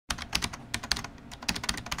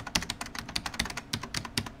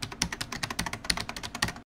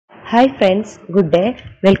Hi friends, good day.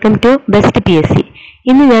 Welcome to Best PSC.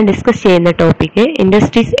 ഇന്ന് ഞാൻ discuss ചെയ്യുന്ന topic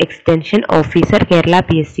industries extension officer Kerala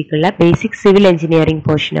PSCക്കുള്ള basic civil engineering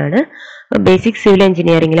portion ആണ്. Basic civil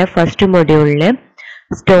എഞ്ചിനീയറിംഗിലെ first മൊഡ്യൂളിൽ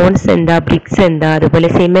stones എന്താ, BRICS എന്താ,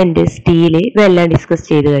 അതുപോലെ സിമെന്റ്, സ്റ്റീൽ ഇവയെല്ലാം ഡിസ്കസ്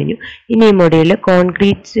ചെയ്തു കഴിഞ്ഞു. ഇനി ഈ മൊഡ്യൂളിൽ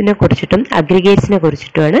കോൺക്രീറ്റ്സിനെ കുറിച്ചിട്ടും അഗ്രിഗേറ്റ്സിനെ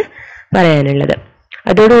കുറിച്ചിട്ടുമാണ് പറയാനുള്ളത്.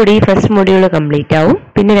 അതോടുകൂടി ഫസ്റ്റ് മൊഡ്യൂൾ കംപ്ലീറ്റ് ആവും.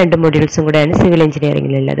 പിന്നെ 2 മൊഡ്യൂൾസും കൂടെയാണ് സിവിൽ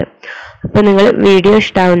എഞ്ചിനീയറിംഗിലുള്ളത്. അപ്പോൾ നിങ്ങൾ വീഡിയോ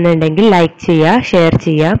ഇഷ്ടമാവുന്നുണ്ടെങ്കിൽ ലൈക്ക് ചെയ്യുക, ഷെയർ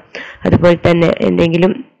ചെയ്യുക. അതുപോലെ തന്നെ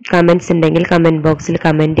എന്തെങ്കിലും കമൻറ്റ്സ് ഉണ്ടെങ്കിൽ കമൻറ്റ് ബോക്സിൽ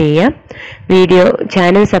കമൻറ്റ് ചെയ്യുക.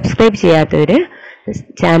 ചാനൽ സബ്സ്ക്രൈബ് ചെയ്യാത്തവർ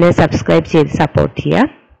ചാനൽ സബ്സ്ക്രൈബ് ചെയ്ത് സപ്പോർട്ട്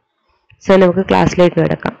ചെയ്യുക. സോ നമുക്ക് ക്ലാസ്സിലേക്ക്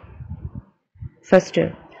കിടക്കാം. ഫസ്റ്റ്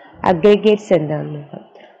അഗ്രിഗേറ്റ്സ് എന്താണെന്ന് നോക്കാം.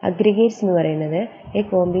 അഗ്രിഗേറ്റ്സ് എന്ന് പറയുന്നത് A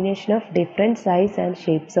combination of different size and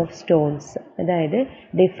shapes of stones. അതായത്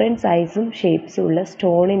ഡിഫറെൻറ്റ് സൈസും ഷേപ്സും ഉള്ള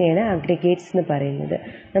സ്റ്റോണിനെയാണ് അഗ്രിഗേറ്റ്സ് എന്ന് പറയുന്നത്.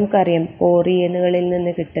 നമുക്കറിയാം കോറിയനുകളിൽ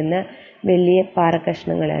നിന്ന് കിട്ടുന്ന വലിയ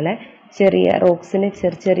പാറക്കഷ്ണങ്ങളെ ചെറിയ റോക്സിനെ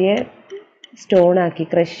ചെറിയ സ്റ്റോണാക്കി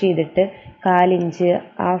ക്രഷ് ചെയ്തിട്ട് 1/4 ഇഞ്ച്,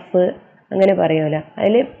 ഹാഫ് അങ്ങനെ പറയുമല്ലോ.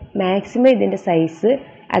 അതിൽ മാക്സിമം ഇതിൻ്റെ സൈസ്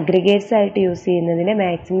അഗ്രിഗേറ്റ്സ് ആയിട്ട് യൂസ് ചെയ്യുന്നതിൻ്റെ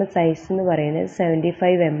മാക്സിമം സൈസ് എന്ന് പറയുന്നത്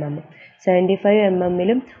 75 mm. 75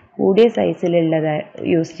 mm കൂടിയ സൈസിലുള്ളത്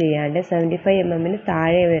യൂസ് ചെയ്യാണ്ട് 75 mm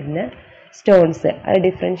താഴെ വരുന്ന സ്റ്റോൺസ്, അത്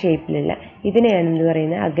ഡിഫറെൻറ്റ് ഷേപ്പിലുള്ള ഇതിനെയാണ് എന്ത്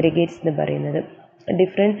പറയുന്നത്, അഗ്രിഗേറ്റ്സ് എന്ന് പറയുന്നത്.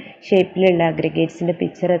 ഡിഫറെൻറ്റ് ഷേപ്പിലുള്ള അഗ്രിഗേറ്റ്സിൻ്റെ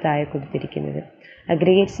പിക്ചർ താഴെ കൊടുത്തിരിക്കുന്നത്.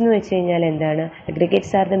 അഗ്രിഗേറ്റ്സ് എന്ന് വെച്ച് കഴിഞ്ഞാൽ എന്താണ്?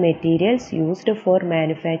 Aggregates are the materials used for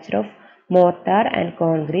manufacture of mortar and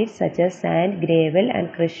concrete such as sand, gravel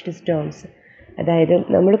and crushed stones. അതായത്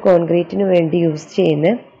നമ്മൾ കോൺക്രീറ്റിന് വേണ്ടി യൂസ് ചെയ്യുന്ന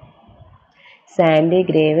സാൻഡ്,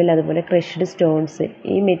 ഗ്രേവൽ, അതുപോലെ ക്രഷ്ഡ് സ്റ്റോൺസ്,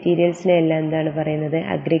 ഈ മെറ്റീരിയൽസിനെ എല്ലാം എന്താണ് പറയുന്നത്,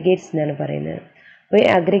 അഗ്രിഗേറ്റ്സ് എന്നാണ് പറയുന്നത്. അപ്പോൾ ഈ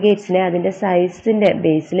അഗ്രിഗേറ്റ്സിനെ അതിൻ്റെ സൈസിൻ്റെ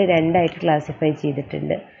ബേസിൽ 2ആയിട്ട് ക്ലാസിഫൈ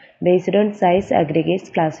ചെയ്തിട്ടുണ്ട്. Based on size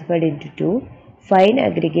aggregates classified in to 2, fine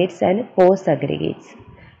aggregates and cos aggregates.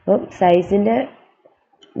 അപ്പം സൈസിൻ്റെ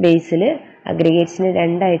ബേസിൽ അഗ്രിഗേറ്റ്സിനെ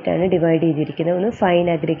 2ആയിട്ടാണ് ഡിവൈഡ് ചെയ്തിരിക്കുന്നത്. ഒന്ന് ഫൈൻ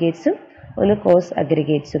അഗ്രിഗേറ്റ്സും ഒന്ന് കോസ്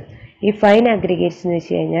അഗ്രിഗേറ്റ്സും. ഈ ഫൈൻ അഗ്രിഗേറ്റ്സ് എന്ന്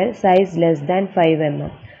വെച്ച് കഴിഞ്ഞാൽ സൈസ് ലെസ് ദാൻ 5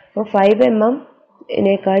 mm. അപ്പോൾ 5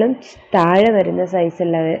 mm താഴെ വരുന്ന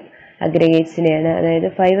സൈസുള്ള അഗ്രിഗേറ്റ്സിനെയാണ്, അതായത്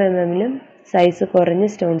 5 mm സൈസ് കുറഞ്ഞ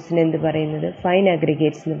സ്റ്റോൺസിന് എന്ത് പറയുന്നത്, ഫൈൻ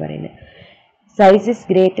അഗ്രിഗേറ്റ്സ് എന്ന് പറയുന്നത്. Size is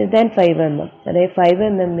greater than 5 mm, അതായത് 5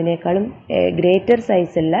 mm ഗ്രേറ്റർ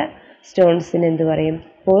സൈസുള്ള സ്റ്റോൺസിന് എന്ത് പറയും,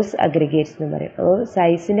 കോസ് അഗ്രിഗേറ്റ്സ് എന്ന് പറയും. അപ്പോൾ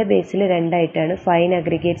സൈസിൻ്റെ ബേസിൽ 2ആയിട്ടാണ് fine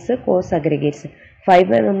aggregates, cos aggregates.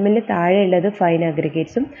 5 mm താഴെയുള്ളത് fine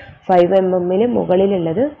അഗ്രിഗേറ്റ്സും 5 mm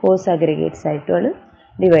മുകളിലുള്ളത് cos aggregates ആയിട്ടുമാണ്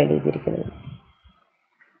divide ചെയ്തിരിക്കുന്നത്.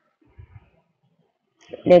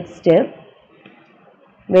 Next,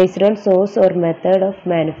 based on source or method of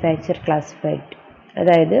manufacture classified.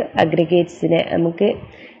 അതായത് അഗ്രിഗേറ്റ്സിനെ നമുക്ക്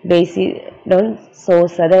ബേസ്ഡ് ഓൺ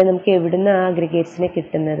സോഴ്സ്, അതായത് നമുക്ക് എവിടുന്ന് ആ അഗ്രിഗേറ്റ്സിനെ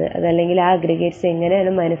കിട്ടുന്നത്, അതല്ലെങ്കിൽ ആ അഗ്രിഗേറ്റ്സ്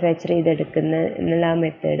എങ്ങനെയാണ് മാനുഫാക്ചർ ചെയ്തെടുക്കുന്നത് എന്നുള്ള ആ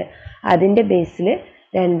മെത്തേഡ്, അതിൻ്റെ ബേസിൽ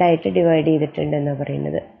 2ആയിട്ട് ഡിവൈഡ് ചെയ്തിട്ടുണ്ടെന്നാണ്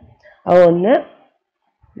പറയുന്നത്. ഒന്ന്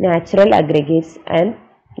natural aggregates and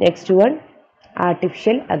next one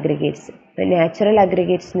artificial aggregates. Natural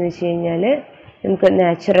aggregates എന്ന് വെച്ച് കഴിഞ്ഞാൽ നമുക്ക്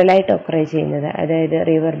നാച്ചുറലായിട്ട് ഒക്കറേ ചെയ്യുന്നത്, അതായത്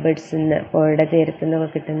റിവർ ബെഡ്സിൽ നിന്ന്, പുഴയുടെ തീരത്തു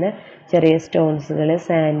നിന്നൊക്കെ കിട്ടുന്ന ചെറിയ സ്റ്റോൺസുകൾ,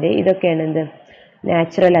 സാൻഡ്, ഇതൊക്കെയാണ് എന്ത്,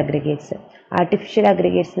 നാച്ചുറൽ അഗ്രിഗേറ്റ്സ്. ആർട്ടിഫിഷ്യൽ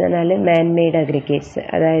അഗ്രിഗേറ്റ്സ് എന്ന് പറഞ്ഞാൽ മാൻ മെയ്ഡ് അഗ്രിഗേറ്റ്സ്,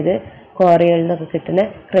 അതായത് ക്വാറികളിൽ നിന്നൊക്കെ കിട്ടുന്ന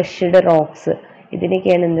ക്രഷ്ഡ് റോക്സ്,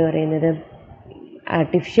 ഇതിനൊക്കെയാണ് എന്ത് പറയുന്നത്,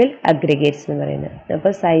 ആർട്ടിഫിഷ്യൽ അഗ്രിഗേറ്റ്സ് എന്ന് പറയുന്നത്.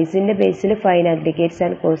 അപ്പോൾ സൈസിൻ്റെ ബേസിൽ fine aggregates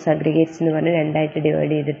and course aggregates എന്ന് പറഞ്ഞ് 2ആയിട്ട്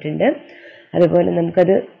ഡിവൈഡ് ചെയ്തിട്ടുണ്ട്. അതുപോലെ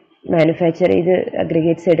നമുക്കത് മാനുഫാക്ചർ ചെയ്ത്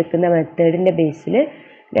അഗ്രിഗേറ്റ്സ് എടുക്കുന്ന മെത്തേഡിൻ്റെ ബേസിൽ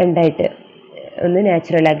 2ആയിട്ട്, ഒന്ന്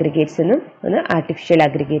നാച്ചുറൽ അഗ്രിഗേറ്റ്സ് എന്നും ഒന്ന് ആർട്ടിഫിഷ്യൽ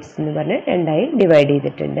അഗ്രിഗേറ്റ്സ് എന്ന് പറഞ്ഞ് 2ആയി ഡിവൈഡ്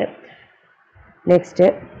ചെയ്തിട്ടുണ്ട്. Next,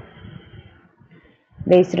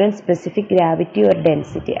 based on specific gravity or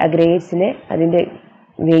density. അഗ്രിഗേറ്റ്സിനെ അതിൻ്റെ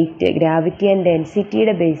weight, gravity and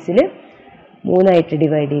ഡെൻസിറ്റിയുടെ Basil 3ആയിട്ട്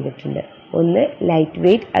divide ചെയ്തിട്ടുണ്ട്. ഒന്ന് light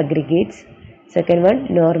weight aggregates, second one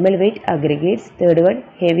normal weight aggregates, third one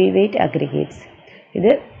heavy weight aggregates.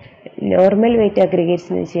 ഇത് നോർമൽ വെയ്റ്റ് അഗ്രിഗേറ്റ്സ്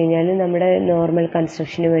എന്ന് വെച്ച് കഴിഞ്ഞാൽ നമ്മുടെ നോർമൽ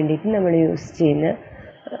കൺസ്ട്രക്ഷന് വേണ്ടിയിട്ട് നമ്മൾ യൂസ് ചെയ്യുന്ന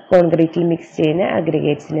കോൺക്രീറ്റിൽ മിക്സ് ചെയ്യുന്ന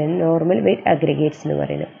അഗ്രിഗേറ്റ്സിനാണ് നോർമൽ വെയ്റ്റ് അഗ്രിഗേറ്റ്സ് എന്ന്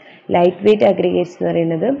പറയുന്നത്. ലൈറ്റ് വെയ്റ്റ് അഗ്രിഗേറ്റ്സ് എന്ന്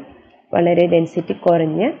പറയുന്നത് വളരെ ഡെൻസിറ്റി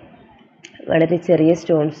കുറഞ്ഞ വളരെ ചെറിയ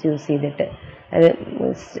സ്റ്റോൺസ് യൂസ് ചെയ്തിട്ട്, അത്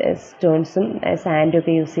സ്റ്റോൺസും സാൻഡും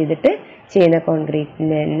ഒക്കെ യൂസ് ചെയ്തിട്ട് ചെയ്യുന്ന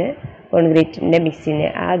കോൺക്രീറ്റിൻ്റെ മിക്സിനെ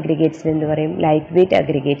ആ അഗ്രിഗേറ്റ്സിന് എന്ത് പറയും, ലൈറ്റ് വെയ്റ്റ്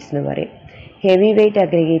അഗ്രിഗേറ്റ്സ് എന്ന് പറയും. ഹെവി വെയ്റ്റ്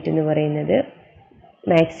അഗ്രിഗേറ്റ് എന്ന് പറയുന്നത്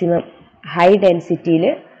മാക്സിമം ഹൈ ഡെൻസിറ്റിയിൽ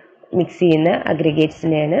മിക്സ് ചെയ്യുന്ന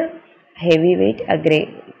അഗ്രിഗേറ്റ്സിനെയാണ് ഹെവി വെയ്റ്റ്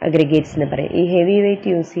അഗ്രിഗേറ്റ്സ് എന്ന് പറയും. ഈ ഹെവി വെയ്റ്റ്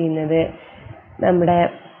യൂസ് ചെയ്യുന്നത് നമ്മുടെ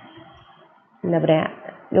എന്താ പറയുക,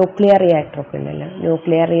 ന്യൂക്ലിയർ റിയാക്ടറൊക്കെ ഉണ്ടല്ലോ,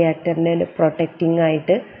 ന്യൂക്ലിയർ റിയാക്ടറിനെ പ്രൊട്ടക്റ്റിംഗ്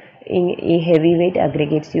ആയിട്ട് ഈ ഹെവി വെയ്റ്റ്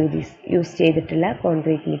അഗ്രിഗേറ്റ്സ് യൂസ് ചെയ്തിട്ടുള്ള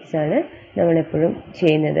കോൺക്രീറ്റ് മിക്സാണ് നമ്മളെപ്പോഴും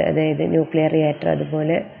ചെയ്യുന്നത്. അതായത് ന്യൂക്ലിയർ റിയാക്ടർ,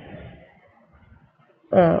 അതുപോലെ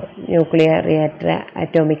nuclear reactor,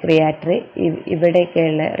 atomic reactor,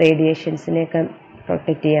 ഇവിടെയൊക്കെയുള്ള റേഡിയേഷൻസിനെയൊക്കെ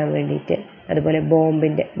protect ചെയ്യാൻ വേണ്ടിയിട്ട്, അതുപോലെ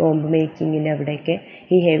ബോംബ് മേക്കിങ്ങിൻ്റെ അവിടെയൊക്കെ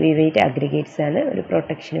ഈ ഹെവി വെയ്റ്റ് അഗ്രിഗേറ്റ്സ് ആണ് ഒരു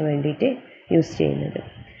പ്രൊട്ടക്ഷന് വേണ്ടിയിട്ട് യൂസ് ചെയ്യുന്നത്.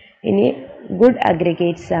 ഇനി ഗുഡ്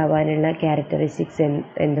അഗ്രിഗേറ്റ്സ് ആവാനുള്ള ക്യാരക്ടറിസ്റ്റിക്സ്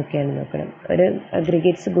എന്തൊക്കെയാണെന്ന് നോക്കണം. ഒരു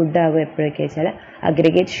അഗ്രിഗേറ്റ്സ് ഗുഡ് ആവുക എപ്പോഴൊക്കെ വെച്ചാൽ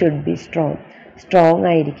അഗ്രിഗേറ്റ് ഷുഡ് ബി സ്ട്രോങ്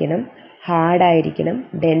ആയിരിക്കണം, ഹാർഡ് ആയിരിക്കണം,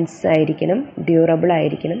 ഡെൻസ് ആയിരിക്കണം, ഡ്യൂറബിൾ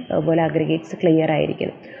ആയിരിക്കണം, അതുപോലെ അഗ്രിഗേറ്റ്സ് ക്ലിയർ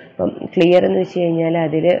ആയിരിക്കണം. അപ്പം ക്ലിയർ എന്ന് വെച്ച് കഴിഞ്ഞാൽ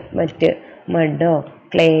അതിൽ മറ്റ് മഡോ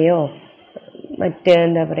ക്ലേയോ മറ്റ്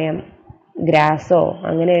എന്താ പറയുക ഗ്രാസോ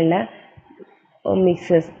അങ്ങനെയുള്ള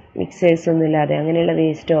മിക്സേഴ്സ് ഒന്നും ഇല്ലാതെ, അങ്ങനെയുള്ള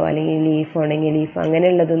വേസ്റ്റോ അല്ലെങ്കിൽ ലീഫ് ഉണങ്ങിയ ലീഫ്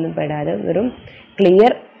അങ്ങനെയുള്ളതൊന്നും പെടാതെ വെറും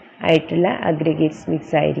ക്ലിയർ ആയിട്ടുള്ള അഗ്രിഗേറ്റ്സ്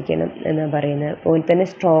മിക്സ് ആയിരിക്കണം എന്നാണ് പറയുന്നത്. അതുപോലെ തന്നെ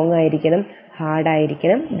സ്ട്രോങ് ആയിരിക്കണം, ഹാർഡ്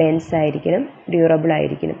ആയിരിക്കണം, ഡെൻസ് ആയിരിക്കണം, ഡ്യൂറബിൾ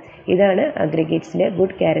ആയിരിക്കണം. ഇതാണ് അഗ്രിഗേറ്റ്സിലെ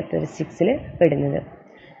ഗുഡ് ക്യാരക്ടറിസ്റ്റിക്സിൽ പെടുന്നത്.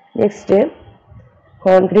 നെക്സ്റ്റ്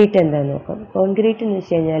കോൺക്രീറ്റ് എന്താണെന്ന് നോക്കാം. കോൺക്രീറ്റ് എന്ന്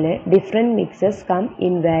വെച്ച് കഴിഞ്ഞാൽ different mixes come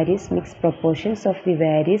in various mix proportions of the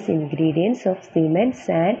various ingredients of cement,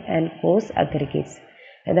 sand and course aggregates.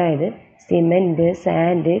 അതായത് സിമെൻറ്റ്,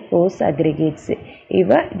 സാൻഡ്, കോഴ്സ് അഗ്രിഗേറ്റ്സ് ഇവ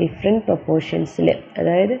ഡിഫറെൻറ്റ് പ്രൊപ്പോർഷൻസിൽ,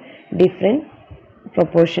 അതായത് ഡിഫറെൻറ്റ്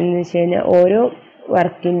പ്രൊപ്പോർഷൻ എന്ന് വെച്ച് കഴിഞ്ഞാൽ ഓരോ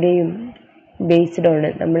വർക്കിൻ്റെയും ബേസ്ഡ്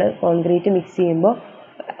ആണ്. നമ്മൾ കോൺക്രീറ്റ് മിക്സ് ചെയ്യുമ്പോൾ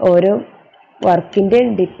ഓരോ വർക്കിൻ്റെ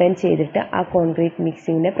ഡിപ്പെൻഡ് ചെയ്തിട്ട് ആ കോൺക്രീറ്റ്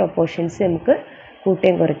മിക്സിങ്ങിൻ്റെ പ്രൊപ്പോർഷൻസ് നമുക്ക്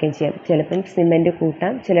കൂട്ടുകയും കുറയ്ക്കുകയും ചെയ്യാം. ചിലപ്പം സിമെൻറ്റ്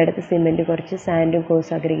കൂട്ടാം, ചിലയിടത്ത് സിമെൻറ്റ് കുറച്ച് സാൻഡും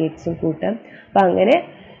കോഴ്സ് അഗ്രിഗേറ്റ്സും കൂട്ടാം. അപ്പം അങ്ങനെ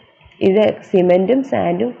ഇത് സിമെൻറ്റും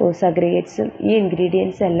സാൻഡും കോഴ്സ് അഗ്രിഗേറ്റ്സും ഈ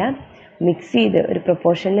ഇൻഗ്രീഡിയൻസ് എല്ലാം മിക്സ് ചെയ്ത് ഒരു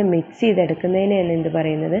പ്രൊപ്പോർഷനിൽ മിക്സ് ചെയ്തെടുക്കുന്നതിനെയാണ് എന്ത്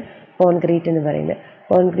പറയുന്നത്, കോൺക്രീറ്റ് എന്ന് പറയുന്നത്.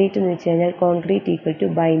 കോൺക്രീറ്റ് എന്ന് വെച്ച് കഴിഞ്ഞാൽ concrete equal to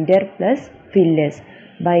binder plus fillers.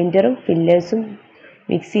 ബൈൻഡറും ഫില്ലേഴ്സും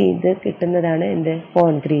mix ചെയ്ത് കിട്ടുന്നതാണ് എന്ത്,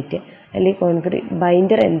 കോൺക്രീറ്റ്. അല്ലെങ്കിൽ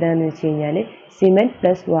ബൈൻഡർ എന്താണെന്ന് വെച്ച് കഴിഞ്ഞാൽ cement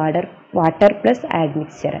plus water plus add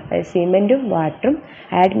mixture. അതായത് സിമെൻറ്റും വാട്ടറും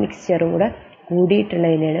ആഡ് മിക്സ്ചറും കൂടെ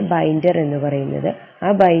കൂടിയിട്ടുള്ളതിനാണ് ബൈൻഡർ എന്ന് പറയുന്നത്. ആ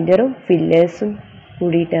ബൈൻഡറും ഫില്ലേഴ്സും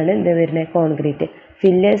കൂടിയിട്ടാണ് എന്ത് വരുന്നത്, കോൺക്രീറ്റ്.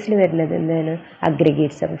 ഫില്ലേഴ്സിൽ വരുന്നത് എന്താണ്,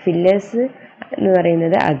 അഗ്രിഗേറ്റ്സ്. അപ്പോൾ ഫില്ലേഴ്സ് എന്ന്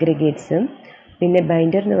പറയുന്നത് അഗ്രിഗേറ്റ്സും പിന്നെ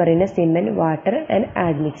ബൈൻഡർ എന്ന് പറയുന്നത് cement, water and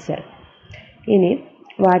add mixture. ഇനി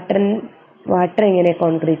വാട്ടർ എങ്ങനെ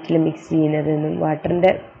കോൺക്രീറ്റിൽ മിക്സ് ചെയ്യുന്നതെന്നും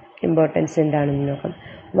വാട്ടറിൻ്റെ ഇമ്പോർട്ടൻസ് എന്താണെന്ന് നോക്കാം.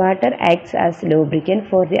 Water acts as lubricant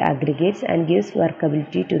for the aggregates and gives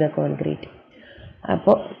workability to the concrete.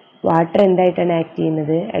 അപ്പോൾ വാട്ടർ എന്തായിട്ടാണ് ആക്ട്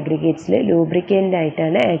ചെയ്യുന്നത്, അഗ്രിഗേറ്റ്സിൽ ലൂബ്രിക്കൻ്റ്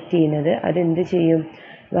ആയിട്ടാണ് ആക്ട് ചെയ്യുന്നത്. അതെന്ത് ചെയ്യും,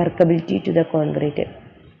 workability to the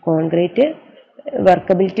concrete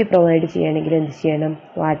workability provide ചെയ്യണമെങ്കിൽ എന്ത് ചെയ്യണം,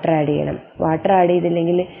 വാട്ടർ ആഡ് ചെയ്യണം. വാട്ടർ ആഡ്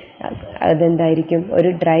ചെയ്തില്ലെങ്കിൽ അതെന്തായിരിക്കും, ഒരു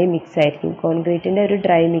ഡ്രൈ മിക്സ് ആയിരിക്കും. കോൺക്രീറ്റിൻ്റെ ഒരു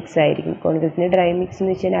ഡ്രൈ മിക്സ് ആയിരിക്കും. കോൺക്രീറ്റിൻ്റെ ഡ്രൈ മിക്സ്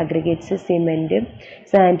എന്ന് വെച്ചാൽ അഗ്രിഗേറ്റ്സ്, സിമെൻറ്റ്,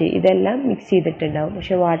 സാൻഡ് ഇതെല്ലാം മിക്സ് ചെയ്തിട്ടുണ്ടാവും.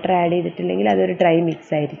 പക്ഷേ വാട്ടർ ആഡ് ചെയ്തിട്ടില്ലെങ്കിൽ അതൊരു ഡ്രൈ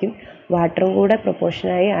മിക്സ് ആയിരിക്കും. വാട്ടറും കൂടെ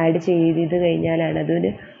പ്രൊപ്പോർഷനായി ആഡ് ചെയ്ത് കഴിഞ്ഞാലാണ്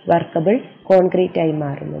അതൊരു വർക്കബിൾ കോൺക്രീറ്റായി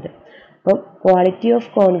മാറുന്നത്. അപ്പം quality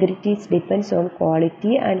of concrete is depends on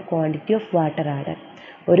quality and quantity of water add.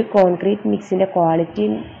 ഒരു കോൺക്രീറ്റ് മിക്സിൻ്റെ ക്വാളിറ്റി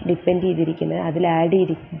ഡിപ്പെൻഡ് ചെയ്തിരിക്കുന്നത് അതിൽ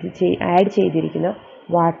ആഡ് ചെയ്തിരിക്കുന്ന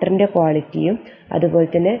വാട്ടറിൻ്റെ ക്വാളിറ്റിയും അതുപോലെ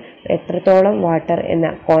തന്നെ എത്രത്തോളം വാട്ടർ എന്ന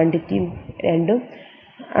ക്വാണ്ടിറ്റിയും രണ്ടും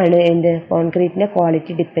ആണ് എന്ത്, കോൺക്രീറ്റിൻ്റെ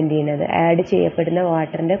ക്വാളിറ്റി ഡിപ്പെൻഡ് ചെയ്യുന്നത്. ആഡ് ചെയ്യപ്പെടുന്ന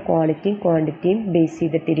വാട്ടറിൻ്റെ ക്വാളിറ്റിയും ക്വാണ്ടിറ്റിയും ബേസ്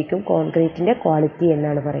ചെയ്തിട്ടിരിക്കും കോൺക്രീറ്റിൻ്റെ ക്വാളിറ്റി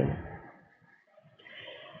എന്നാണ് പറയുന്നത്.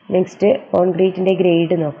 നെക്സ്റ്റ് കോൺക്രീറ്റിൻ്റെ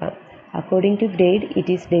ഗ്രേഡ് നോക്കാം. According to grade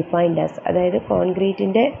it is defined as, അതായത്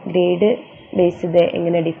കോൺക്രീറ്റിൻ്റെ ഗ്രേഡ് ബേസ്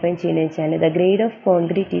എങ്ങനെ ഡിഫൈൻ ചെയ്യുന്നത് വെച്ചാൽ the grade of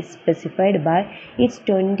concrete is specified by it's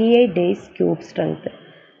 28 days cube strength.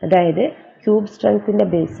 അതായത് ക്യൂബ് സ്ട്രെങ്ത്തിൻ്റെ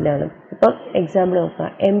ബേസിലാണ്. ഇപ്പം എക്സാമ്പിൾ നോക്കാം.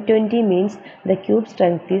 M20 means the cube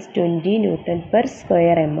strength is 20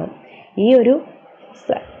 Newton/square mm. ഈ ഒരു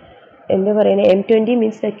എന്താ പറയുന്നത്, M20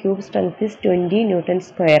 means the cube strength is 20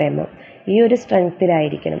 Newton/square mm. ഈ ഒരു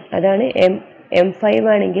സ്ട്രെങ്ത്തിലായിരിക്കണം. അതാണ് M5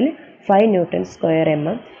 ആണെങ്കിൽ 5 Newton/square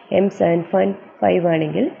mm, M7.5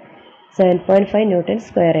 ആണെങ്കിൽ 7.5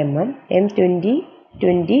 Newton/square mm, M20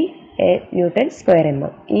 20 Newton/square mm.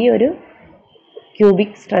 ഈ ഒരു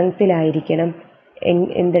ക്യൂബിക് സ്ട്രെങ്ത്തിലായിരിക്കണം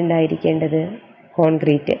എന്തുണ്ടായിരിക്കേണ്ടത്,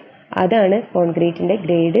 കോൺക്രീറ്റ്. അതാണ് കോൺക്രീറ്റിൻ്റെ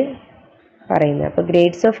ഗ്രേഡ് പറയുന്നത്. അപ്പോൾ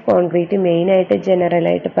ഗ്രേഡ്സ് ഓഫ് കോൺക്രീറ്റ് മെയിനായിട്ട്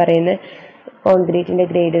ജനറലായിട്ട് പറയുന്ന കോൺക്രീറ്റിൻ്റെ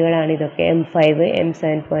ഗ്രേഡുകളാണ് ഇതൊക്കെ. M5,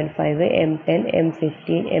 M7.5, M10,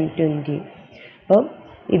 M15, M20. അപ്പോൾ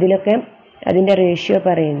ഇതിലൊക്കെ അതിൻ്റെ റേഷ്യോ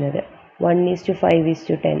പറയുന്നത്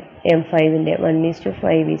 1:5:10. M5ൻ്റെ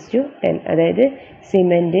 1:5:10. അതായത്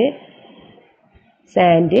cement,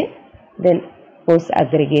 sand, then course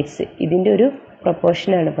aggregates ഇതിൻ്റെ ഒരു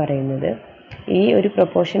പ്രൊപ്പോർഷനാണ് പറയുന്നത്. ഈ ഒരു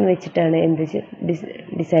പ്രൊപ്പോർഷൻ വെച്ചിട്ടാണ് എന്ത്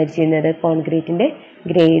ഡിസൈഡ് ചെയ്യുന്നത്, കോൺക്രീറ്റിൻ്റെ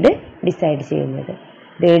ഗ്രേഡ് ഡിസൈഡ് ചെയ്യുന്നത്.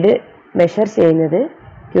 ഗ്രേഡ് മെഷർ ചെയ്യുന്നത്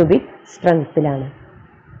ക്യൂബിക് സ്ട്രെങ്ത്തിലാണ്.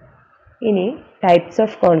 ഇനി ടൈപ്സ്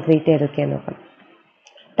ഓഫ് കോൺക്രീറ്റ് ഏതൊക്കെയാണെന്ന് നോക്കാം.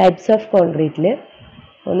 ടൈപ്സ് ഓഫ് കോൺക്രീറ്റിൽ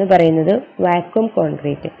ഒന്ന് പറയുന്നത് വാക്വം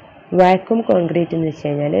കോൺക്രീറ്റ്. വാക്വം കോൺക്രീറ്റ് എന്ന് വെച്ച്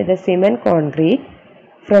കഴിഞ്ഞാൽ the cement concrete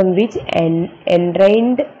from which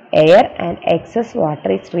എൻട്രെയിൻഡ് air and excess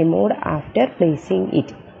water is removed after placing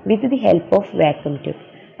it with the help of vacuum tube.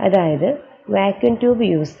 അതായത് വാക്വം ട്യൂബ്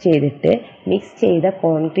യൂസ് ചെയ്തിട്ട് mix ചെയ്ത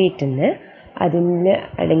കോൺക്രീറ്റിന് അതിൽ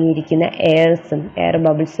അടങ്ങിയിരിക്കുന്ന എയർസും എയർ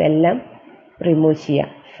ബബിൾസും എല്ലാം റിമൂവ് ചെയ്യുക.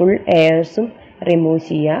 ഫുൾ എയർസും റിമൂവ്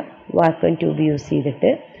ചെയ്യുക വാക്വം ട്യൂബ് യൂസ്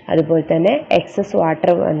ചെയ്തിട്ട്. അതുപോലെ തന്നെ എക്സസ് വാട്ടർ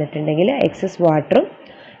വന്നിട്ടുണ്ടെങ്കിൽ എക്സസ് വാട്ടറും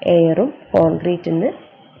എയറും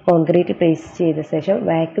കോൺക്രീറ്റ് പ്ലേസ് ചെയ്ത ശേഷം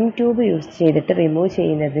വാക്വം ട്യൂബ് യൂസ് ചെയ്തിട്ട് റിമൂവ്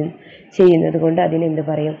ചെയ്യുന്നത് കൊണ്ട് അതിനെന്ത്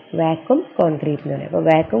പറയും, വാക്വം കോൺക്രീറ്റ് എന്ന് പറയും. അപ്പോൾ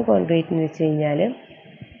വാക്വം കോൺക്രീറ്റ് എന്ന് വെച്ച് കഴിഞ്ഞാൽ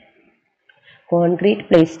കോൺക്രീറ്റ്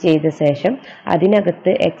പ്ലേസ് ചെയ്ത ശേഷം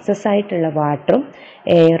അതിനകത്ത് എക്സസ് ആയിട്ടുള്ള വാട്ടറും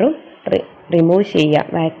എയറും റിമൂവ് ചെയ്യുക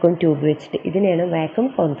വാക്വം ട്യൂബ് വെച്ചിട്ട്. ഇതിനെയാണ് വാക്വം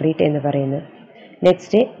കോൺക്രീറ്റ് എന്ന് പറയുന്നത്.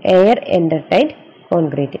 Next air entertained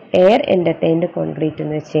concrete. Air entertained concrete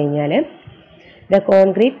എന്ന് വെച്ച് കഴിഞ്ഞാൽ the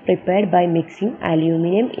concrete prepared by mixing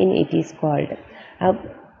aluminium in it is called.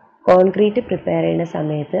 Concrete prepare ചെയ്യുന്ന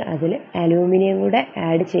സമയത്ത് അതിൽ അലൂമിനിയം കൂടെ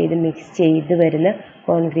ആഡ് ചെയ്ത് മിക്സ് ചെയ്ത് വരുന്ന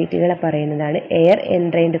കോൺക്രീറ്റുകളെ പറയുന്നതാണ് air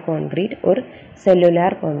എൻട്രെയിൻഡ് concrete or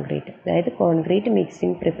cellular concrete. അതായത് കോൺക്രീറ്റ്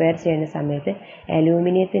മിക്സിംഗ് പ്രിപ്പയർ ചെയ്യുന്ന സമയത്ത്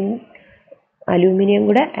അലൂമിനിയം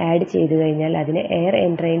കൂടെ ആഡ് ചെയ്ത് കഴിഞ്ഞാൽ അതിനെ എയർ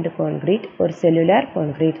എൻട്രെയിൻഡ് കോൺക്രീറ്റ് ഒരു സെല്ലുലാർ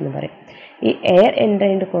കോൺക്രീറ്റ് എന്ന് പറയും. ഈ എയർ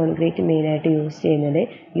എൻട്രെയിൻഡ് കോൺക്രീറ്റ് മെയിനായിട്ട് യൂസ് ചെയ്യുന്നത്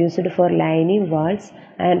used for lining walls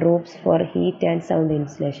and roofs four heat and sound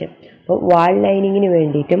insulation. അപ്പോൾ വാൾ ലൈനിങ്ങിന്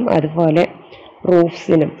വേണ്ടിയിട്ടും അതുപോലെ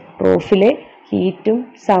റൂഫിൽ ഹീറ്റും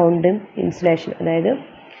സൗണ്ടും ഇൻസുലേഷൻ, അതായത്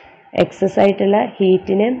എക്സസ് ആയിട്ടുള്ള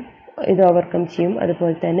ഹീറ്റിനെ ഇത് ഓവർകം ചെയ്യും.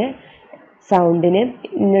 അതുപോലെ തന്നെ സൗണ്ടിന്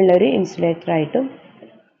ഇന്നുള്ളൊരു ഇൻസുലേറ്ററായിട്ടും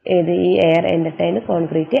ഈ എയർ എൻ്റർടൈൻഡ്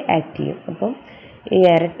കോൺക്രീറ്റ് ആക്ട് ചെയ്യും. അപ്പം ഈ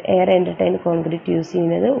എയർ എൻ്റർടൈൻഡ് കോൺക്രീറ്റ് യൂസ്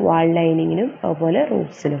ചെയ്യുന്നത് വാൾ ലൈനിങ്ങിനും അതുപോലെ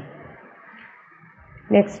റൂഫ്സിനും.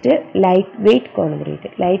 Next light weight concrete.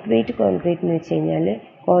 Light weight concrete എന്ന് വെച്ച് കഴിഞ്ഞാൽ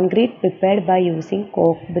concrete prepared by using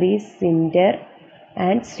coke breeze, cinder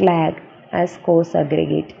and slag as cos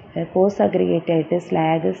aggregate. Cos aggregate ആയിട്ട്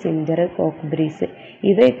സ്ലാഗ്, സിൻഡർ, കോക്ക് ബ്രീസ്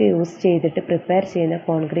ഇവയൊക്കെ യൂസ് ചെയ്തിട്ട് പ്രിപ്പയർ ചെയ്യുന്ന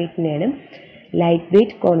കോൺക്രീറ്റിനെയാണ് light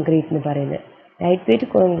weight concrete എന്ന് പറയുന്നത്. Lightweight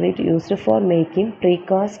concrete used for making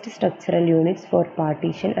precast structural units for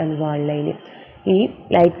partition and wall lining. ഈ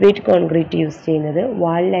light weight concrete use ചെയ്യുന്നത്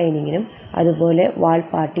വാൾ ലൈനിങ്ങിനും അതുപോലെ വാൾ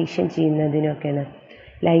partition ചെയ്യുന്നതിനൊക്കെയാണ്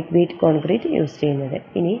light weight concrete use ചെയ്യുന്നത്.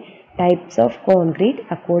 ഇനി types of concrete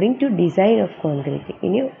according to design of concrete.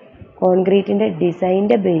 ഇനി കോൺക്രീറ്റിൻ്റെ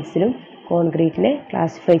ഡിസൈൻ്റെ ബേസിലും കോൺക്രീറ്റിനെ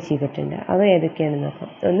classify ചെയ്തിട്ടുണ്ട്. അവ ഏതൊക്കെയാണെന്ന്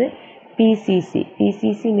നോക്കാം. ഒന്ന് PCC.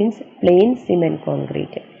 PCC means plain cement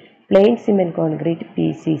concrete. Plain cement concrete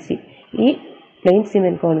PCC. ഈ പ്ലെയിൻ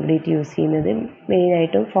സിമെൻറ്റ് കോൺക്രീറ്റ് യൂസ് ചെയ്യുന്നത്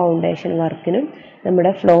മെയിനായിട്ടും ഫൗണ്ടേഷൻ വർക്കിനും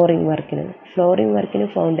നമ്മുടെ flooring വർക്കിനും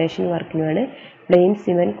foundation വർക്കിനുമാണ് plain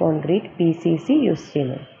cement concrete PCC use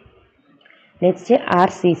ചെയ്യുന്നത്. Next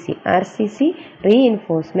RCC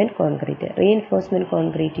reinforcement concrete. Reinforcement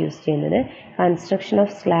concrete use ചെയ്യുന്നത് construction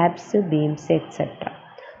of slabs, beams etcetera.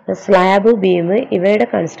 Slab, beam ഇവയുടെ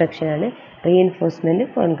കൺസ്ട്രക്ഷനാണ് reinforcement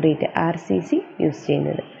concrete RCC use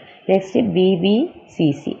ചെയ്യുന്നത്. Next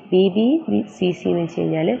BBCC. BBCC എന്ന് വെച്ച്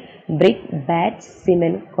കഴിഞ്ഞാൽ brick bats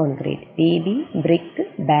cement concrete. Brick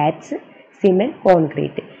bats cement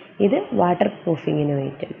concrete. ഇത് water പ്രൂഫിങ്ങിന്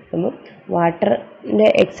വേണ്ടിയിട്ട്. അപ്പം വാട്ടറിൻ്റെ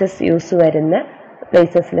എക്സസ് യൂസ് വരുന്ന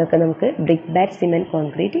പ്ലേസസിലൊക്കെ നമുക്ക് brick bat cement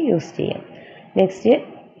concrete use ചെയ്യാം. Next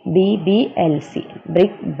BBLC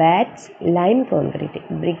brick bats lime concrete.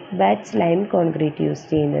 Brick bats lime concrete use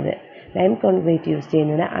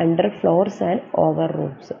ചെയ്യുന്നത് under floors and over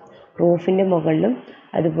roofs. റൂഫിൻ്റെ മുകളിലും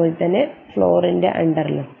അതുപോലെ തന്നെ ഫ്ലോറിൻ്റെ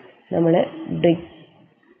അണ്ടറിലും നമ്മൾ ബ്രിക്ക്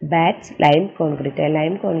ബാറ്റ്സ് ലൈം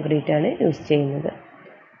കോൺക്രീറ്റ് ആണ് യൂസ് ചെയ്യുന്നത്.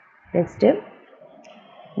 നെക്സ്റ്റ്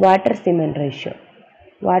വാട്ടർ സിമെൻറ്റ്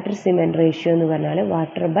റേഷ്യോ എന്ന് പറഞ്ഞാൽ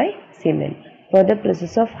water by cement. For the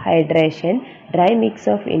process of hydration dry mix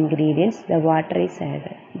of ingredients the water is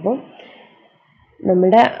added. അപ്പം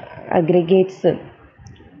നമ്മുടെ അഗ്രിഗേറ്റ്സും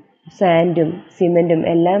സാൻഡും സിമെൻറ്റും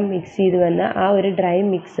എല്ലാം മിക്സ് ചെയ്ത് വന്ന ആ ഒരു ഡ്രൈ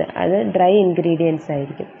മിക്സ്, അത് ഡ്രൈ ഇൻഗ്രീഡിയൻസ്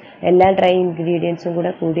ആയിരിക്കും. എല്ലാ ഡ്രൈ ഇൻഗ്രീഡിയൻസും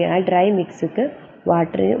കൂടെ കൂടി ആ ഡ്രൈ മിക്സിക്ക്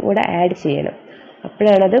വാട്ടറിന് കൂടെ ആഡ് ചെയ്യണം.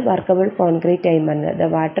 അപ്പോഴാണ് അത് വർക്കബിൾ കോൺക്രീറ്റ് ആയി മാറുന്നത്. The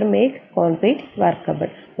water make concrete workable.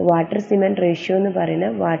 Water cement ratio എന്ന്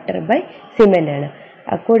പറയുന്നത് വാട്ടർ ബൈ സിമെൻ്റ് ആണ്.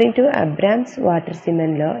 According to Abraham's water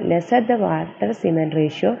cement law, lesser the water cement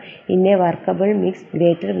ratio in a workable mix,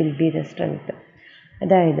 greater will be the strength.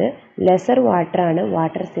 അതായത് lesser water ആണ്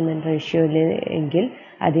water cement റേഷ്യോയിൽ എങ്കിൽ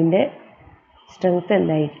അതിൻ്റെ strength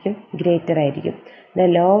എന്തായിരിക്കും, greater ആയിരിക്കും. The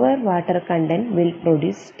lower water content will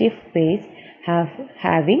produce stiff pace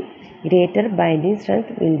having greater binding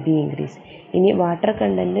strength will be increase. ഇനി water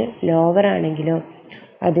content lower ആണെങ്കിലോ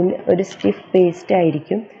അതിന് ഒരു സ്റ്റിഫ് പേസ്റ്റ്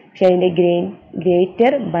ആയിരിക്കും, പക്ഷെ അതിൻ്റെ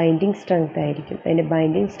ഗ്രേറ്റർ ബൈൻഡിങ് സ്ട്രെങ്ത് ആയിരിക്കും. അതിൻ്റെ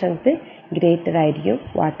ബൈൻഡിങ് സ്ട്രെങ്ത് ഗ്രേറ്റർ ആയിരിക്കും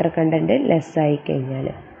വാട്ടർ കണ്ടന്റ് ലെസ് ആയി കഴിഞ്ഞാൽ.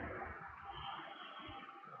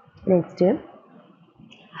 Next,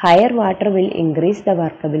 higher water will increase the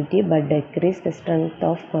workability but ഡെക്രീസ് the strength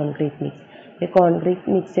of concrete mix. ഈ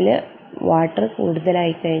കോൺക്രീറ്റ് മിക്സിൽ വാട്ടർ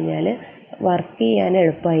കൂടുതലായി കഴിഞ്ഞാൽ വർക്ക് ചെയ്യാൻ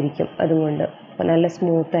എളുപ്പമായിരിക്കും, അതുകൊണ്ട് നല്ല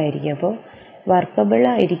സ്മൂത്ത് ആയിരിക്കും. അപ്പോൾ വർക്കബിൾ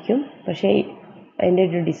ആയിരിക്കും, പക്ഷേ അതിൻ്റെ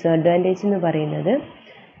ഒരു ഡിസഡ്വാൻറ്റേജ് എന്ന് പറയുന്നത്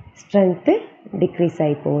സ്ട്രെങ്ത് ഡിക്രീസ്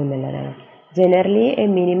ആയി പോകും എന്നുള്ളതാണ്. Generally A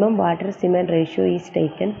minimum water cement ratio is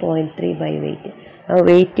taken 0.3 by weight.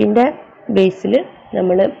 വെയ്റ്റിൻ്റെ ബേസിൽ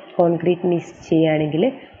നമ്മൾ കോൺക്രീറ്റ് മിക്സ് ചെയ്യുകയാണെങ്കിൽ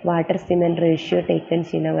വാട്ടർ സിമെൻറ്റ് റേഷ്യോ ടേക്കൻ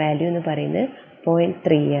ചെയ്യുന്ന വാല്യൂ എന്ന് പറയുന്നത്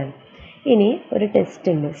 0.3 ആണ്. ഇനി ഒരു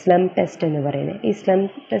ടെസ്റ്റ് ഉണ്ട്, സ്ലം ടെസ്റ്റ് എന്ന് പറയുന്നത്. ഈ സ്ലം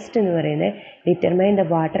ടെസ്റ്റ് എന്ന് പറയുന്നത് determine the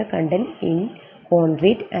water content in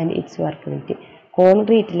concrete and it's workability.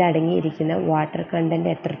 കോൺക്രീറ്റിൽ അടങ്ങിയിരിക്കുന്ന വാട്ടർ കണ്ടന്റ്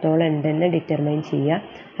എത്രത്തോളം ഉണ്ടെന്ന് ഡിറ്റർമൈൻ ചെയ്യുക,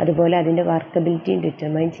 അതുപോലെ അതിൻ്റെ വർക്കബിലിറ്റിയും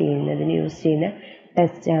ഡിറ്റർമൈൻ ചെയ്യുന്നതിന് യൂസ് ചെയ്യുന്ന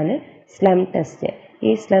ടെസ്റ്റാണ് സ്ലം ടെസ്റ്റ്.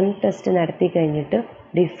 ഈ സ്ലം ടെസ്റ്റ് നടത്തി കഴിഞ്ഞിട്ട്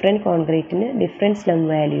ഡിഫറെൻറ്റ് കോൺക്രീറ്റിന് ഡിഫറെൻറ്റ് സ്ലം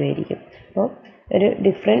വാല്യൂ ആയിരിക്കും. അപ്പോൾ ഒരു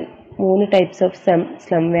different 3 types of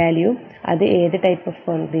slum value, അത് ഏത് ടൈപ്പ് ഓഫ്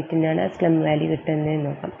കോൺക്രീറ്റിനാണ് ആ സ്ലം വാല്യൂ കിട്ടുന്നതെന്ന്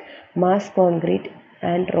നോക്കാം. Mass concrete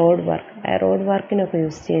and road work. Road വർക്കിനൊക്കെ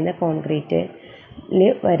use ചെയ്യുന്ന കോൺക്രീറ്റിൽ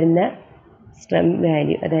വരുന്ന സ്ലം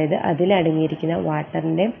വാല്യൂ, അതായത് അതിലടങ്ങിയിരിക്കുന്ന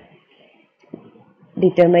വാട്ടറിൻ്റെ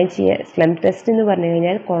ഡിറ്റർമൈൻ ചെയ്യുക. സ്ലം ടെസ്റ്റ് എന്ന് പറഞ്ഞു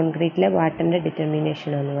കഴിഞ്ഞാൽ കോൺക്രീറ്റിലെ വാട്ടറിൻ്റെ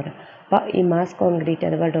ഡിറ്റർമിനേഷൻ എന്ന് പറയും. അപ്പോൾ ഈ മാസ് കോൺക്രീറ്റ്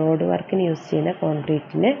അഥവാ റോഡ് വർക്കിന് യൂസ് ചെയ്യുന്ന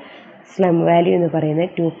കോൺക്രീറ്റിന് സ്ലം വാല്യൂ എന്ന് പറയുന്നത്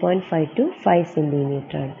 2.5 to 5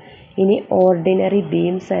 സെൻറ്റിമീറ്റർ ആണ്. ഇനി ഓർഡിനറി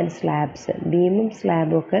ബീംസ് ആൻഡ് സ്ലാബ്സ്, ബീമും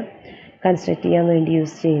സ്ലാബും ഒക്കെ കൺസ്ട്രക്ട് ചെയ്യാൻ വേണ്ടി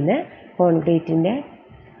യൂസ് ചെയ്യുന്ന കോൺക്രീറ്റിൻ്റെ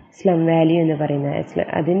സ്ലം വാല്യൂ എന്ന് പറയുന്നത്,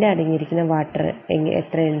 അതിൻ്റെ അടങ്ങിയിരിക്കുന്ന വാട്ടർ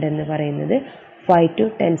എത്രയുണ്ടെന്ന് പറയുന്നത് 5 to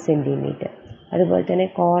 10 സെൻറ്റിമീറ്റർ. അതുപോലെ തന്നെ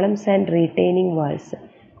columns and retaining walls,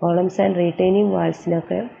 columns and retaining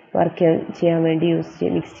വാൾസിനൊക്കെ work ചെയ്യാൻ വേണ്ടി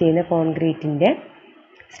മിക്സ് ചെയ്യുന്ന കോൺക്രീറ്റിൻ്റെ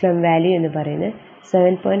സ്ലം വാല്യൂ എന്ന് പറയുന്നത്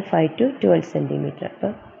 7.5 to 12 സെൻറ്റിമീറ്റർ.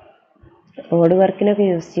 അപ്പോൾ റോഡ് വർക്കിനൊക്കെ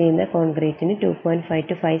യൂസ് ചെയ്യുന്ന കോൺക്രീറ്റിന് 2.5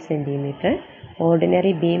 to 5 centimetre,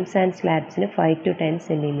 ordinary beams and സ്ലാബ്സിന് 5 to 10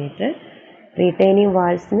 centimetre, retaining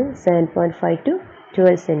വാൾസിന് 7.5 to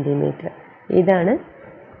 12 centimetre. ഇതാണ്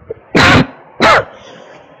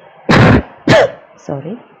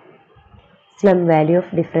slum value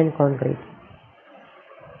of different concrete.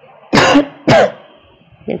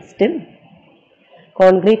 Next,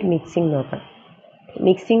 concrete mixing നോക്കാം.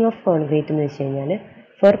 Mixing of concrete എന്ന് വെച്ച് കഴിഞ്ഞാൽ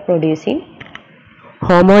four producing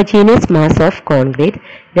homogeneous mass of concrete,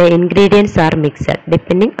 the ingredients are mixed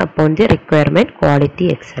depending upon the requirement, quality,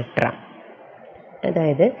 etc.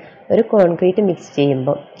 അതായത് ഒരു concrete mix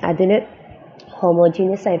ചെയ്യുമ്പോൾ അതിന്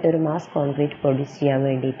homogeneous ആയിട്ടൊരു മാസ് കോൺക്രീറ്റ് പ്രൊഡ്യൂസ് ചെയ്യാൻ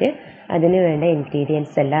വേണ്ടിയിട്ട് അതിന് വേണ്ട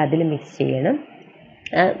ഇൻഗ്രീഡിയൻസ് എല്ലാം അതിൽ മിക്സ് ചെയ്യണം.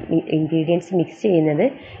 ആ ഇൻഗ്രീഡിയൻസ് മിക്സ് ചെയ്യുന്നത്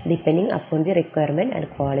depending upon the requirement and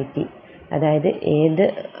quality, അതായത് ഏത്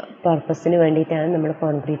പർപ്പസിന് വേണ്ടിയിട്ടാണ് നമ്മൾ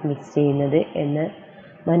കോൺക്രീറ്റ് മിക്സ് ചെയ്യുന്നത് എന്ന്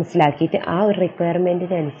മനസ്സിലാക്കിയിട്ട് ആ ഒരു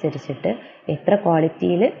റിക്വയർമെൻറ്റിനനുസരിച്ചിട്ട് എത്ര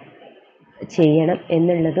ക്വാളിറ്റിയിൽ ചെയ്യണം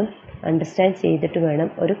എന്നുള്ളതും അണ്ടർസ്റ്റാൻഡ് ചെയ്തിട്ട് വേണം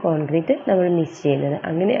ഒരു കോൺക്രീറ്റ് നമ്മൾ മിക്സ് ചെയ്യുന്നത്.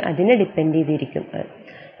 അങ്ങനെ അതിനെ ഡിപ്പെൻഡ് ചെയ്തിരിക്കും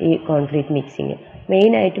ഈ കോൺക്രീറ്റ് മിക്സിങ്.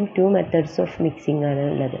 മെയിനായിട്ടും 2 മെത്തേഡ്സ് ഓഫ് മിക്സിംഗ് ആണ്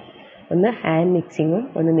ഉള്ളത്. ഒന്ന് ഹാൻഡ് മിക്സിങ്ങും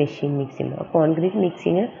ഒന്ന് മെഷീൻ മിക്സിങ്ങും. കോൺക്രീറ്റ്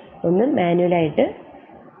മിക്സിങ് ഒന്ന് മാനുവലായിട്ട്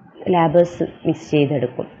ലാബേഴ്സ് മിക്സ്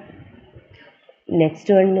ചെയ്തെടുക്കും.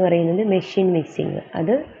 നെക്സ്റ്റ് വൺ എന്ന് പറയുന്നത് മെഷീൻ മിക്സിങ്.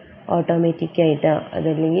 അത് ഓട്ടോമാറ്റിക്കായിട്ട്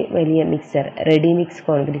അതല്ലെങ്കിൽ വലിയ മിക്സർ, റെഡി മിക്സ്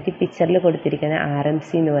കോൺക്രീറ്റ്, പിക്ചറിൽ കൊടുത്തിരിക്കുന്ന RMC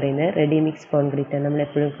എന്ന് പറയുന്നത് റെഡി മിക്സ് കോൺക്രീറ്റാണ്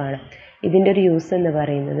നമ്മളെപ്പോഴും കാണാം. ഇതിൻ്റെ ഒരു യൂസ് എന്ന്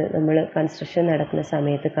പറയുന്നത് നമ്മൾ കൺസ്ട്രക്ഷൻ നടക്കുന്ന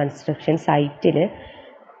സമയത്ത് കൺസ്ട്രക്ഷൻ സൈറ്റിൽ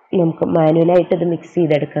നമുക്ക് മാനുവലായിട്ട് ഇത് മിക്സ്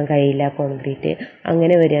ചെയ്തെടുക്കാൻ കഴിയില്ല കോൺക്രീറ്റ്,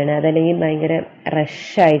 അങ്ങനെ വരികയാണ്. അതല്ലെങ്കിൽ ഭയങ്കര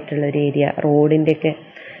റഷായിട്ടുള്ളൊരു ഏരിയ, റോഡിൻ്റെയൊക്കെ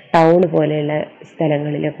ടൗൺ പോലെയുള്ള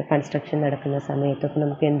സ്ഥലങ്ങളിലൊക്കെ കൺസ്ട്രക്ഷൻ നടക്കുന്ന സമയത്തൊക്കെ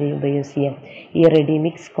നമുക്ക് എന്ത് യൂസ് ചെയ്യാം, ഈ റെഡി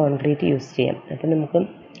മിക്സ് കോൺക്രീറ്റ് യൂസ് ചെയ്യാം. അപ്പോൾ നമുക്ക്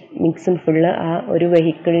മിക്സും ഫുള്ള് ആ ഒരു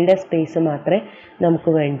വെഹിക്കിളിൻ്റെ സ്പേസ് മാത്രമേ നമുക്ക്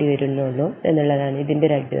വേണ്ടി വരുന്നുള്ളൂ എന്നുള്ളതാണ് ഇതിൻ്റെ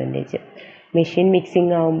ഒരു advantage. Machine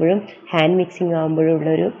mixing ആകുമ്പോഴും hand mixing ആകുമ്പോഴും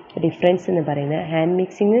ഉള്ളൊരു ഡിഫറൻസ് എന്ന് പറയുന്നത്, ഹാൻഡ്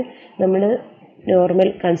മിക്സിങ് നമ്മൾ നോർമൽ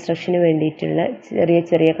കൺസ്ട്രക്ഷന് വേണ്ടിയിട്ടുള്ള ചെറിയ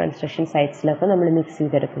ചെറിയ കൺസ്ട്രക്ഷൻ സൈറ്റ്സിലൊക്കെ നമ്മൾ മിക്സ്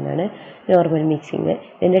ചെയ്തെടുക്കുന്നതാണ് നോർമൽ മിക്സിങ്.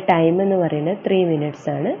 ഇതിൻ്റെ ടൈം എന്ന് പറയുന്നത് 3 minutes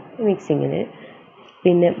ആണ് മിക്സിങ്ങിന്.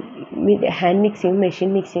 പിന്നെ ഹാൻഡ് മിക്സിങ്ങും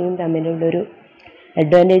മെഷീൻ മിക്സിങ്ങും തമ്മിലുള്ളൊരു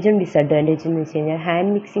അഡ്വാൻറ്റേജും ഡിസഡ്വാൻറ്റേജും എന്ന് വെച്ച് കഴിഞ്ഞാൽ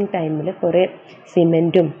ഹാൻഡ് മിക്സിങ് ടൈമിൽ കുറേ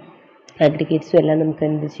സിമെൻറ്റും അഗ്രിഗേറ്റ്സും എല്ലാം നമുക്ക്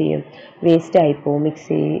എന്ത് ചെയ്യും, വേസ്റ്റ് ആയിപ്പോവും മിക്സ്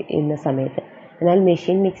ചെയ്യുന്ന സമയത്ത്. എന്നാൽ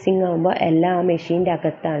മെഷീൻ മിക്സിങ് ആകുമ്പോൾ എല്ലാം ആ മെഷീൻ്റെ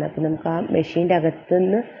അകത്താണ്. അപ്പോൾ നമുക്ക് ആ മെഷീൻ്റെ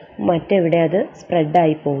അകത്തുനിന്ന് മറ്റെവിടെ അത്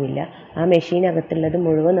സ്പ്രെഡായി പോവില്ല. ആ മെഷീനകത്തുള്ളത്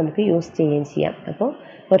മുഴുവൻ നമുക്ക് യൂസ് ചെയ്യുകയും ചെയ്യാം. അപ്പോൾ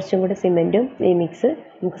കുറച്ചും കൂടി സിമെൻറ്റും ഈ മിക്സ്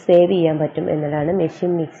നമുക്ക് സേവ് ചെയ്യാൻ പറ്റും എന്നതാണ്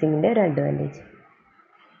മെഷീൻ മിക്സിങ്ങിൻ്റെ ഒരു അഡ്വാൻറ്റേജ്.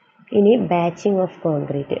 ഇനി batching of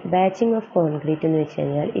concrete. Batching of concrete എന്ന് വെച്ച്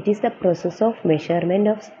കഴിഞ്ഞാൽ it is the process of measurement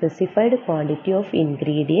of specified quantity of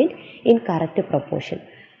ingredient in correct proportion.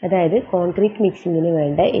 അതായത് കോൺക്രീറ്റ് മിക്സിങ്ങിന്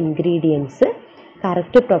വേണ്ട ഇൻഗ്രീഡിയൻസ്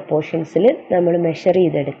കറക്റ്റ് പ്രൊപ്പോർഷൻസിൽ നമ്മൾ മെഷർ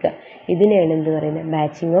ചെയ്തെടുക്കുക. ഇതിനെയാണ് എന്ത് പറയുന്നത്,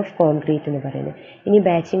 ബാച്ചിങ് ഓഫ് കോൺക്രീറ്റ് എന്ന് പറയുന്നത്. ഇനി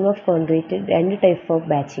batching of concrete 2 type of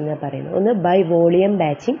batching പറയുന്നത്. ഒന്ന് by volume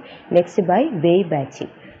batching, next by Wei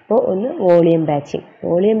batching. അപ്പോൾ ഒന്ന് വോളിയം ബാച്ചിങ്.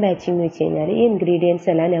 വോളിയം ബാച്ചിങ് എന്ന് വെച്ച് കഴിഞ്ഞാൽ ഈ ഇൻഗ്രീഡിയൻസ്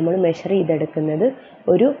എല്ലാം നമ്മൾ മെഷർ ചെയ്തെടുക്കുന്നത്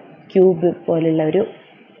ഒരു ക്യൂബ് പോലുള്ള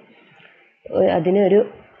അതിനൊരു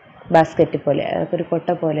ബാസ്ക്കറ്റ് പോലെ, ഒരു കൊട്ട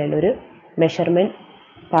പോലെയുള്ളൊരു മെഷർമെൻറ്റ്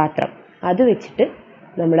പാത്രം, അത് വെച്ചിട്ട്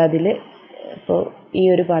നമ്മളതിൽ ഇപ്പോൾ ഈ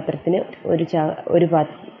ഒരു പാത്രത്തിന് ഒരു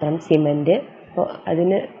പാത്രം സിമൻറ്റ്, അപ്പോൾ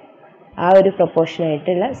അതിന് ആ ഒരു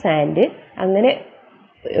പ്രൊപ്പോർഷനായിട്ടുള്ള സാൻഡ്, അങ്ങനെ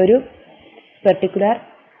ഒരു പെർട്ടിക്കുലർ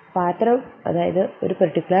പാത്രം, അതായത് ഒരു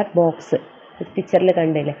പെർട്ടിക്കുലർ ബോക്സ് പിക്ചറിൽ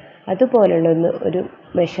കണ്ടില്ലേ, അതുപോലുള്ള ഒരു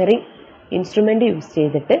മെഷറിങ് ഇൻസ്ട്രുമെൻ്റ് യൂസ്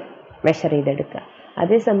ചെയ്തിട്ട് മെഷർ ചെയ്തെടുക്കുക.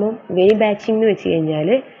 അതേസമയം വെയ് ബാച്ചിങ് എന്ന് വെച്ച് കഴിഞ്ഞാൽ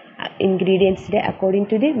ഇൻഗ്രീഡിയൻസിൻ്റെ according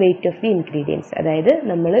to the weight of the ingredients, അതായത്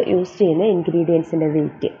നമ്മൾ യൂസ് ചെയ്യുന്ന ഇൻഗ്രീഡിയൻസിൻ്റെ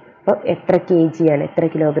വെയ്റ്റ്, അപ്പോൾ എത്ര kg ആണ്, എത്ര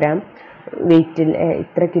കിലോഗ്രാം വെയ്റ്റിൽ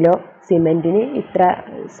ഇത്ര കിലോ സിമെൻറ്റിന് ഇത്ര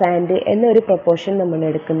സാൻഡ് എന്നൊരു പ്രൊപ്പോർഷൻ നമ്മൾ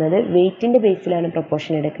എടുക്കുന്നത് വെയ്റ്റിൻ്റെ ബേസിലാണ്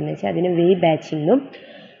പ്രൊപ്പോർഷൻ എടുക്കുന്നത് വെച്ചാൽ അതിന് വെയ് ബാച്ചിങ്ങും.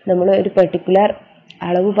 നമ്മൾ ഒരു പെർട്ടിക്കുലർ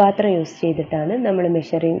അളവ് പാത്രം യൂസ് ചെയ്തിട്ടാണ് നമ്മൾ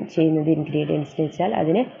മെഷറിങ് ചെയ്യുന്നത് ഇൻഗ്രീഡിയൻസ് വെച്ചാൽ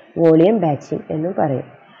അതിനെ വോളിയം ബാച്ചിങ് എന്ന് പറയും.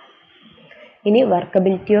 ഇനി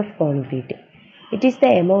workability of concrete. It is the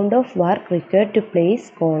amount of work required to place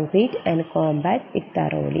concrete and compact it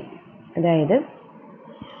thoroughly. അതായത്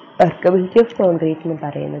വർക്കബിലിറ്റി ഓഫ് കോൺക്രീറ്റ് എന്ന്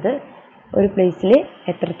പറയുന്നത് ഒരു പ്ലേസിൽ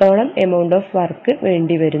എത്രത്തോളം എമൗണ്ട് ഓഫ് വർക്ക്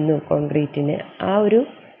വേണ്ടി വരുന്നു കോൺക്രീറ്റിന്, ആ ഒരു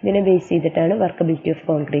ഇതിനെ ബേസ് ചെയ്തിട്ടാണ് വർക്കബിലിറ്റി ഓഫ്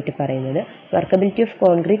കോൺക്രീറ്റ് പറയുന്നത്. Workability of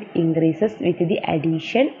concrete increases with the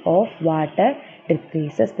addition of water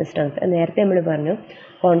decreases the strength. നേരത്തെ നമ്മൾ പറഞ്ഞു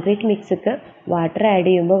കോൺക്രീറ്റ് മിക്സൊക്കെ വാട്ടർ ആഡ്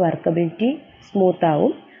ചെയ്യുമ്പോൾ വർക്കബിലിറ്റി സ്മൂത്ത്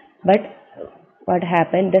ആവും, but what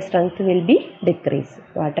happen, the strength will be decrease.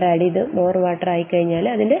 Water add ചെയ്ത് more water ആയിക്കഴിഞ്ഞാൽ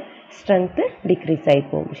അതിൻ്റെ strength decrease ആയി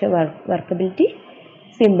പോകും. പക്ഷെ വർക്കബിലിറ്റി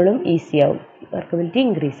സിമ്പിളും ഈസി ആവും, വർക്കബിലിറ്റി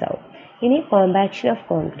ഇൻക്രീസ് ആവും. ഇനി compaction of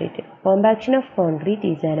concrete. Compaction of concrete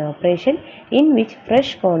is an operation in which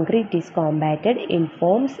fresh concrete is compacted in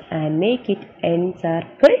forms and make it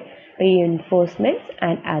encircle reinforcements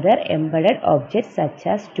and other embedded objects such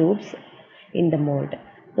as tubes in the mold.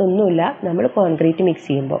 ഇതൊന്നുമില്ല, നമ്മൾ concrete mix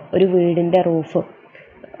ചെയ്യുമ്പോൾ ഒരു വീടിൻ്റെ roof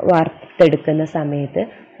വാർത്തെടുക്കുന്ന സമയത്ത്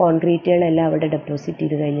കോൺക്രീറ്റുകളെല്ലാം അവിടെ deposit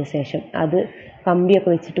ചെയ്ത് കഴിഞ്ഞ ശേഷം അത് കമ്പിയൊക്കെ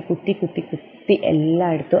വെച്ചിട്ട് കുത്തി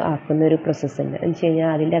എല്ലായിടത്തും ആക്കുന്ന ഒരു പ്രോസസ്സുണ്ട്. എന്ന് വെച്ച് കഴിഞ്ഞാൽ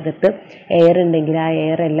അതിൻ്റെ അകത്ത് എയർ ഉണ്ടെങ്കിൽ ആ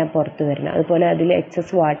എയർ എല്ലാം പുറത്ത് വരണം, അതുപോലെ അതിൽ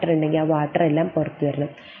എക്സസ് വാട്ടർ ഉണ്ടെങ്കിൽ ആ വാട്ടർ എല്ലാം പുറത്ത് വരണം.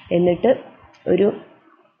 എന്നിട്ട് ഒരു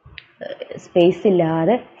സ്പേസ്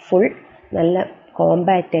ഇല്ലാതെ ഫുൾ നല്ല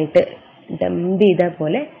കോമ്പാക്റ്റായിട്ട് ഡംപ് ചെയ്ത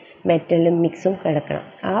പോലെ മെറ്റലും മിക്സും കിടക്കണം.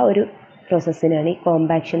 ആ ഒരു പ്രോസസ്സിനാണ് ഈ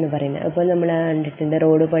കോമ്പാക്ഷൻ എന്ന് പറയുന്നത്. അപ്പോൾ നമ്മൾ കണ്ടിട്ടുണ്ട്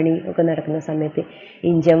റോഡ് പണി ഒക്കെ നടക്കുന്ന സമയത്ത്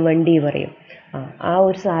ഇഞ്ചൻ വണ്ടി പറയും. ആ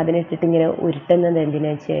ഒരു സാധനം ഇട്ടിട്ട് ഇങ്ങനെ ഉരുട്ടുന്നത്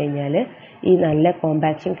എന്തിനാണെന്ന് വെച്ച് കഴിഞ്ഞാൽ ഈ നല്ല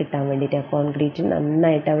കോമ്പാക്ഷൻ കിട്ടാൻ വേണ്ടിയിട്ട്, കോൺക്രീറ്റ്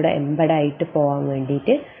നന്നായിട്ട് അവിടെ എംബഡായിട്ട് പോകാൻ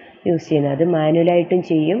വേണ്ടിയിട്ട് യൂസ് ചെയ്യുന്നത്. അത് മാനുവലായിട്ടും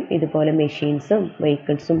ചെയ്യും, ഇതുപോലെ മെഷീൻസും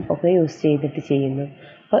വെഹിക്കിൾസും ഒക്കെ യൂസ് ചെയ്തിട്ട് ചെയ്യുന്നു.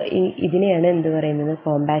 അപ്പോൾ ഇതിനെയാണ് എന്ത് പറയുന്നത്,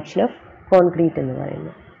 കോമ്പാക്ഷൻ ഓഫ് കോൺക്രീറ്റ് എന്ന്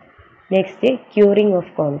പറയുന്നത്. Next, curing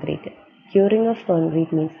of concrete. Curing of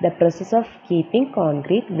concrete means the process of keeping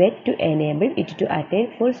concrete wet to enable it to attain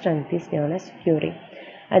full strength is known as curing.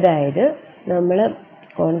 അതായത് നമ്മൾ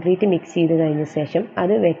കോൺക്രീറ്റ് മിക്സ് ചെയ്ത് കഴിഞ്ഞ ശേഷം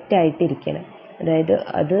അത് വെറ്റായിട്ടിരിക്കണം. അതായത്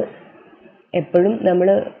അത് എപ്പോഴും നമ്മൾ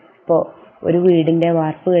ഇപ്പോൾ ഒരു വീടിൻ്റെ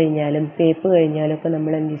വാർപ്പ് കഴിഞ്ഞാലും തേപ്പ് കഴിഞ്ഞാലും ഒക്കെ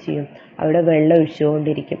നമ്മൾ എന്ത് ചെയ്യും, അവിടെ വെള്ളം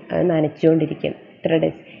ഒഴിച്ചുകൊണ്ടിരിക്കും, അത് നനച്ചുകൊണ്ടിരിക്കും. ഇത്ര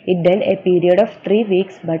days it done A period of 3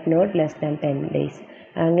 weeks but not less than 10 days.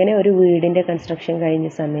 അങ്ങനെ ഒരു വീടിൻ്റെ കൺസ്ട്രക്ഷൻ കഴിഞ്ഞ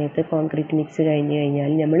സമയത്ത് കോൺക്രീറ്റ് മിക്സ് കഴിഞ്ഞ്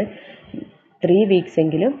കഴിഞ്ഞാൽ നമ്മൾ 3 weeks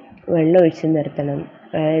എങ്കിലും വെള്ളം ഒഴിച്ച് നിർത്തണം,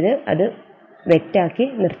 അതായത് അത് വെറ്റാക്കി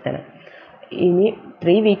നിർത്തണം. ഇനി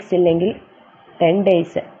 3 weeks ഇല്ലെങ്കിൽ 10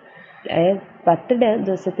 days, അതായത് 10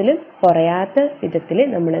 ദിവസത്തിൽ കുറയാത്ത വിധത്തിൽ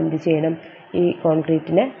നമ്മൾ എന്ത് ചെയ്യണം, ഈ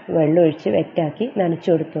കോൺക്രീറ്റിനെ വെള്ളം ഒഴിച്ച് വെറ്റാക്കി നനച്ചു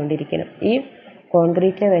കൊടുത്തുകൊണ്ടിരിക്കണം. ഈ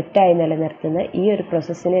കോൺക്രീറ്റിനെ വെറ്റായി നിലനിർത്തുന്ന ഈ ഒരു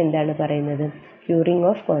പ്രോസസ്സിനെ എന്താണ് പറയുന്നത്, curing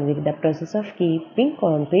of concrete. The process of keeping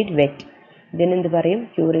concrete wet, ഇതിനെന്ത് പറയും,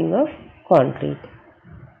 ക്യൂറിംഗ് ഓഫ് കോൺക്രീറ്റ്.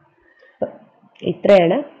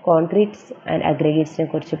 ഇത്രയാണ് കോൺക്രീറ്റ്സ് ആൻഡ് അഗ്രിഗേറ്റ്സിനെ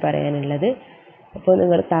കുറിച്ച് പറയാനുള്ളത്. അപ്പോൾ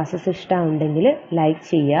നിങ്ങൾ ക്ലാസ്സസ് ഇഷ്ടമുണ്ടെങ്കിൽ ലൈക്ക്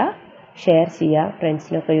ചെയ്യുക, ഷെയർ ചെയ്യുക,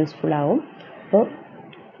 ഫ്രണ്ട്സിനൊക്കെ യൂസ്ഫുൾ ആവും. അപ്പോൾ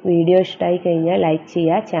വീഡിയോ ഇഷ്ടമായി കഴിഞ്ഞാൽ ലൈക്ക്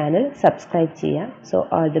ചെയ്യുക, ചാനൽ സബ്സ്ക്രൈബ് ചെയ്യുക. So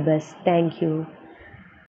all the best. Thank you.